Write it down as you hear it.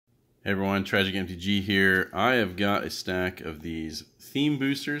Hey everyone, Tragic MTG here. I have got a stack of these theme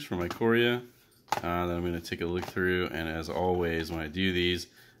boosters from Ikoria that I'm going to take a look through, and as always when I do these,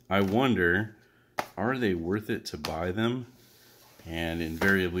 I wonder, are they worth it to buy them? And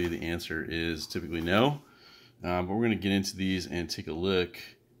invariably the answer is typically no. But we're going to get into these and take a look.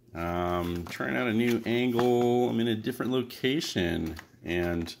 Trying out a new angle. I'm in a different location,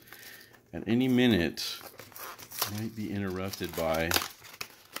 and at any minute I might be interrupted by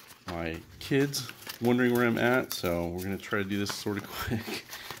my kids wondering where I'm at, so we're gonna try to do this sort of quick.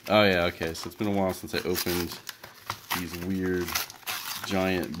 Oh yeah, okay, so it's been a while since I opened these weird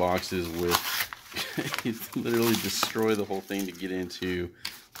giant boxes with you literally destroy the whole thing to get into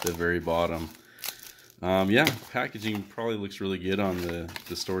the very bottom. Yeah, packaging probably looks really good on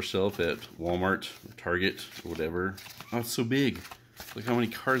the store shelf at Walmart or Target or whatever. Oh, it's so big. Look how many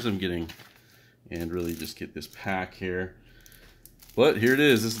cards I'm getting. And really just get this pack here. But here it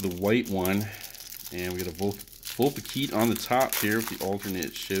is. This is the white one, and we got a Vulpikeet on the top here with the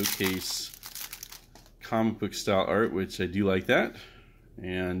alternate showcase comic book style art, which I do like that,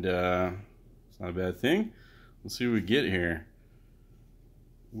 and it's not a bad thing. Let's see what we get here.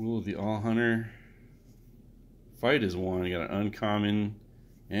 Will the All Hunter fight as one. We got an uncommon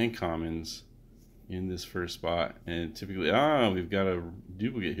and commons in this first spot, and typically we've got a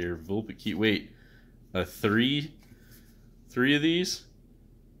duplicate here. Vulpikeet. Wait, a three of these?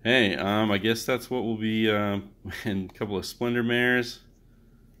 Hey, I guess that's what will be and a couple of Splendor Mares.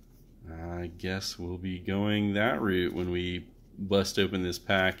 I guess we'll be going that route when we bust open this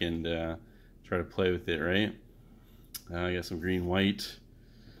pack and try to play with it, right? I got some green white,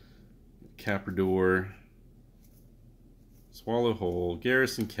 Caprador, Swallow Hole,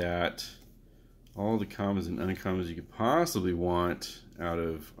 Garrison Cat, all the commons and uncommons you could possibly want out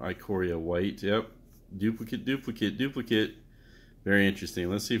of Ikoria white. Yep. Duplicate, duplicate, duplicate. Very interesting.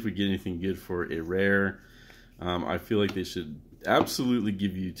 Let's see if we get anything good for a rare. I feel like they should absolutely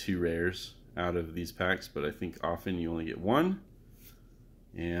give you 2 rares out of these packs, but I think often you only get 1.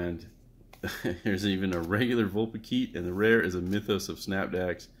 And there's even a regular Vulpikeet, and the rare is a Mythos of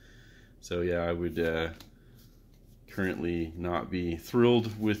Snapdax. So yeah, I would currently not be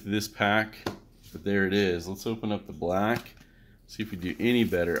thrilled with this pack, but there it is. Let's open up the black. See if we do any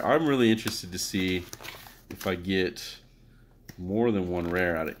better. I'm really interested to see if I get more than 1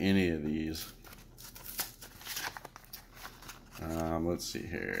 rare out of any of these. Let's see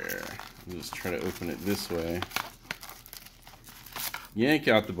here. I'll just try to open it this way. Yank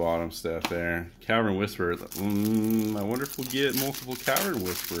out the bottom stuff there. Cavern Whisperer. I wonder if we'll get multiple Cavern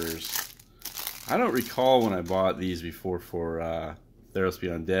Whisperers. I don't recall when I bought these before for Theros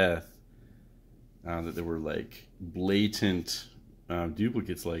Beyond Death that there were like blatant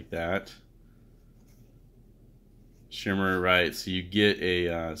duplicates like that. Shimmer, right? So you get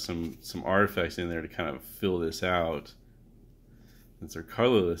a some artifacts in there to kind of fill this out. Since they're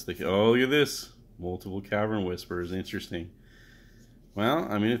colorless, they can, oh, look at this, multiple Cavern Whisperers. Interesting. Well,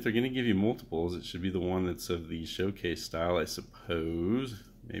 I mean, if they're going to give you multiples, it should be the one that's of the showcase style, I suppose.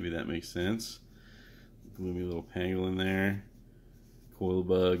 Maybe that makes sense. Gloomy little pangolin there, Coil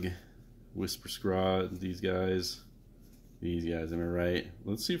Bug, Whisper Scrod, these guys, am I right?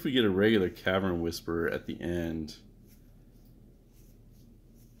 Let's see if we get a regular Cavern Whisperer at the end.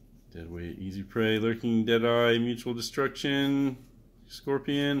 Deadweight, Easy Prey, Lurking Deadeye, Mutual Destruction,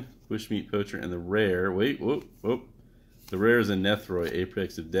 Scorpion, Bushmeat Poacher, and the rare, wait, whoop, whoop. The rare is a Nethroi,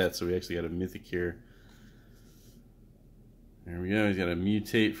 Apex of Death, so we actually got a mythic here. There we go, he's got a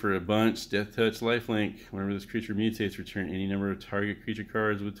mutate for a bunch, Death Touch, Lifelink. Whenever this creature mutates, return any number of target creature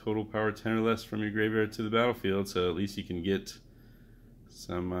cards with total power 10 or less from your graveyard to the battlefield, so at least you can get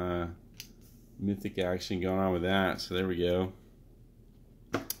some mythic action going on with that. So there we go.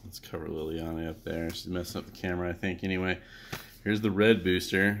 Let's cover Liliana up there. She's messing up the camera, I think. Anyway, here's the red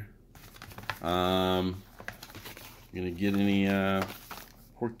booster. Gonna get any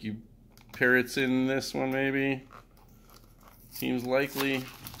Porky Parrots in this one, maybe? Seems likely.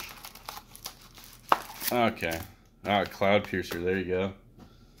 Okay. Cloud Piercer. There you go.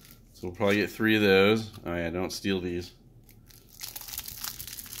 So we'll probably get 3 of those. Oh yeah, don't steal these.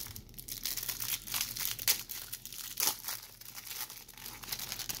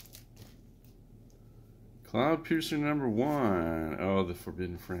 Cloud Piercer number 1. Oh, the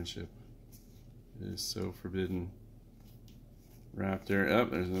Forbidden Friendship. It is so forbidden. Raptor. Oh,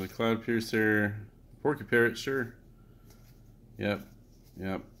 there's another Cloud Piercer. Porky Parrot, sure. Yep.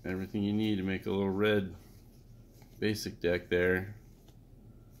 Everything you need to make a little red basic deck there.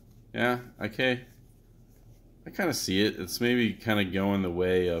 Yeah, okay. I kind of see it. It's maybe kind of going the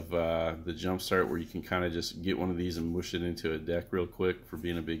way of the Jumpstart, where you can kind of just get one of these and mush it into a deck real quick for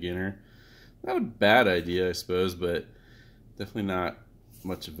being a beginner. Not a bad idea, I suppose, but definitely not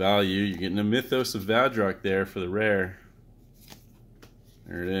much value. You're getting a Mythos of Vadrock there for the rare.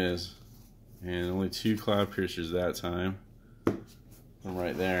 There it is. And only 2 Cloud Piercers that time. From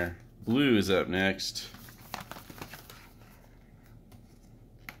right there. Blue is up next.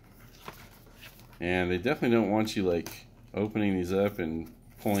 And they definitely don't want you like opening these up and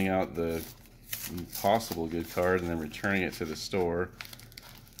pulling out the possible good card and then returning it to the store.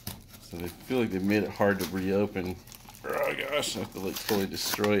 So they feel like they've made it hard to reopen. Oh gosh, I have to like totally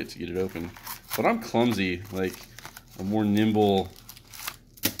destroy it to get it open. But I'm clumsy, like a more nimble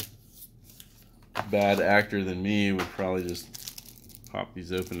bad actor than me would probably just pop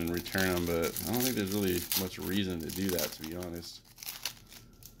these open and return them, but I don't think there's really much reason to do that, to be honest.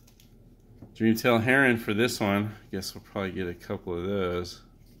 Dreamtail Heron for this one. Guess we'll probably get a couple of those.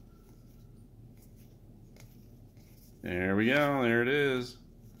 There we go, there it is.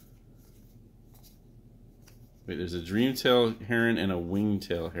 Wait, there's a Dreamtail Heron and a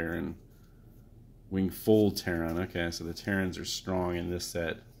Wingtail Heron. Wingfold Terran. Okay, so the Terrans are strong in this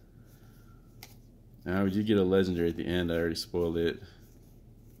set. Now we did get a legendary at the end. I already spoiled it.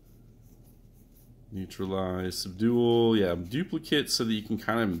 Neutralize, Subdual, yeah, duplicate so that you can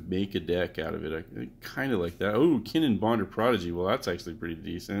kind of make a deck out of it. I kind of like that. Oh, Kinnan Bonder Prodigy. Well, that's actually pretty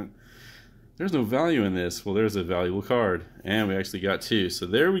decent. There's no value in this. Well, there's a valuable card. And we actually got 2. So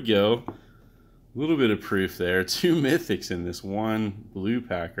there we go. A little bit of proof there. 2 mythics in this one blue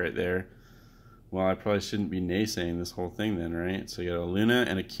pack right there. Well, I probably shouldn't be naysaying this whole thing then, right? So you got a Luna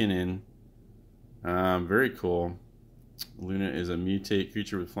and a Kinnan. Very cool. Luna is a mutate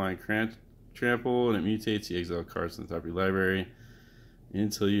creature with flying trample, and it mutates. You exile cards on the top of your library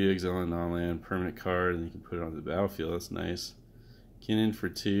until you exile a non-land permanent card, and you can put it onto the battlefield. That's nice. Kinnan for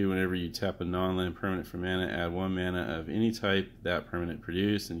 2. Whenever you tap a non-land permanent for mana, add 1 mana of any type that permanent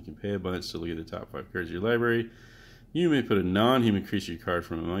produced, and you can pay a bunch to look at the top 5 cards of your library. You may put a non-human creature card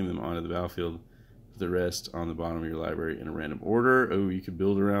from among them onto the battlefield, with the rest on the bottom of your library in a random order. Oh, you could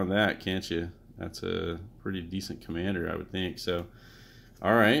build around that, can't you? That's a pretty decent commander, I would think. So,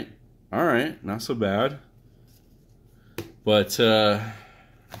 all right, not so bad. But I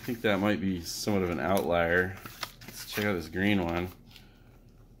think that might be somewhat of an outlier. Let's check out this green one.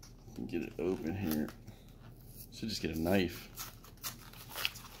 Get it open here. Should just get a knife.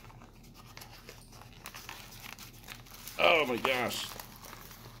 Oh my gosh,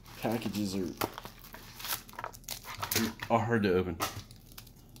 packages are hard to open.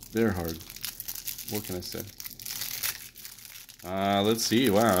 They're hard. What can I say? Let's see.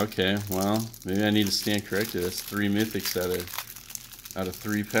 Wow, okay. Well, maybe I need to stand corrected. That's 3 mythics out of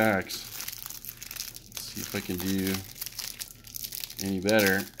 3 packs. Let's see if I can do any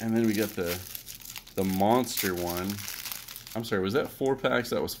better. And then we got the monster one. I'm sorry, was that 4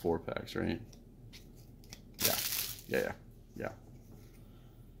 packs? That was 4 packs, right? Yeah.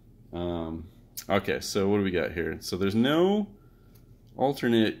 Okay, so what do we got here? So there's no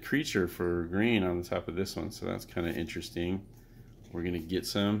alternate creature for green on the top of this one, so that's kind of interesting. We're gonna get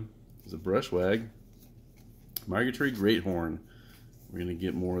some. There's a Brushwag, Migratory Greathorn. We're gonna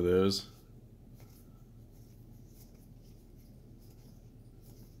get more of those.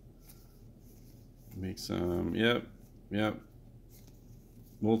 Make some, yep,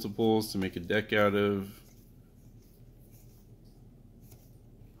 multiples to make a deck out of.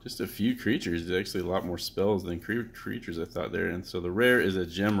 Just a few creatures. There's actually a lot more spells than creatures I thought there. And so the rare is a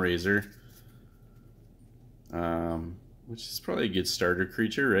Gem Raiser, which is probably a good starter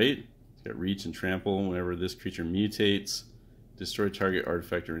creature, right? It's got reach and trample. Whenever this creature mutates, destroy target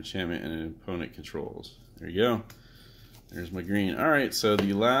artifact or enchantment and an opponent controls. There you go. There's my green. All right, so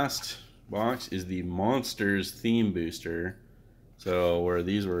the last box is the Monsters Theme Booster. So where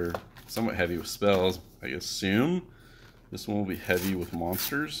these were somewhat heavy with spells, I assume this one will be heavy with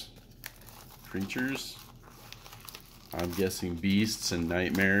monsters, creatures. I'm guessing beasts and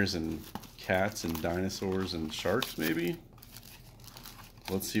nightmares and cats and dinosaurs and sharks, maybe?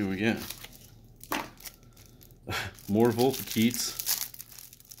 Let's see what we get. More Volpakeets.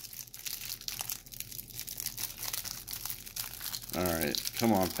 Alright,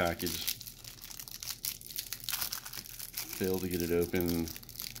 come on, package. Failed to get it open.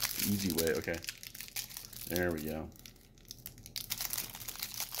 Easy way, okay. There we go.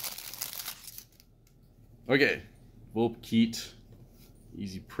 Okay, Volpakeet,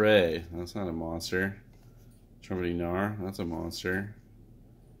 Easy Prey, that's not a monster. Trumpeting Gnar, that's a monster.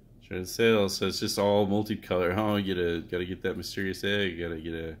 Shredded Sails, so it's just all multicolor. Oh, gotta get that mysterious egg, gotta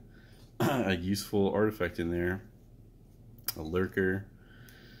get a a useful artifact in there. A lurker.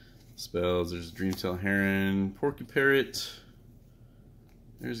 Spells. There's a Dreamtail Heron. Porky Parrot.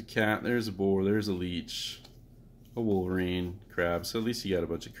 There's a cat. There's a boar. There's a leech. A Wolverine. Crab. So at least you got a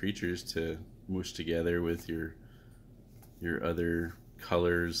bunch of creatures to mush together with your other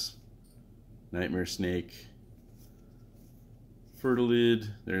colors. Nightmare Snake. Fertilid.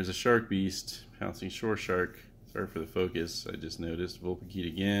 There's a Shark Beast. Pouncing Shore Shark. Sorry for the focus, I just noticed. Vulpikeet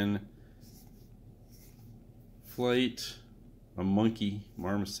again. Flight. A Monkey.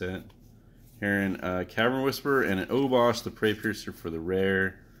 Marmoset. Heron. Cavern Whisperer. And an Obosh, the Prey Piercer for the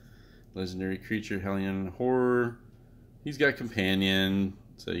rare. Legendary creature. Hellion Horror. He's got Companion,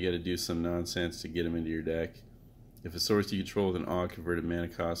 so you got to do some nonsense to get him into your deck. If a source you control with an odd converted mana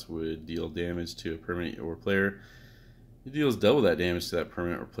cost would deal damage to a permanent or player, it deals double that damage to that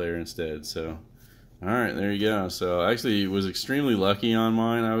permanent or player instead. So, alright, there you go. So, I actually was extremely lucky on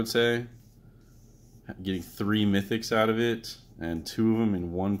mine, I would say. Getting 3 mythics out of it, and 2 of them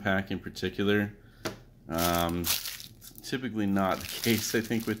in one pack in particular. Typically not the case, I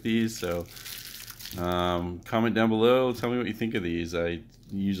think, with these. So, comment down below. Tell me what you think of these. I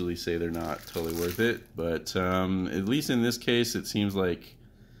usually say they're not totally worth it, but at least in this case, it seems like,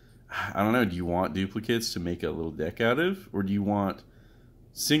 I don't know, do you want duplicates to make a little deck out of, or do you want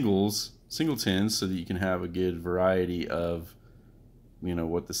singletons so that you can have a good variety of, you know,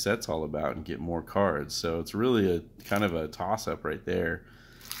 what the set's all about and get more cards? So it's really a kind of a toss-up right there.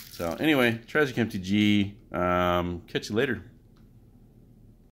 So anyway, Tragic MTG. Catch you later.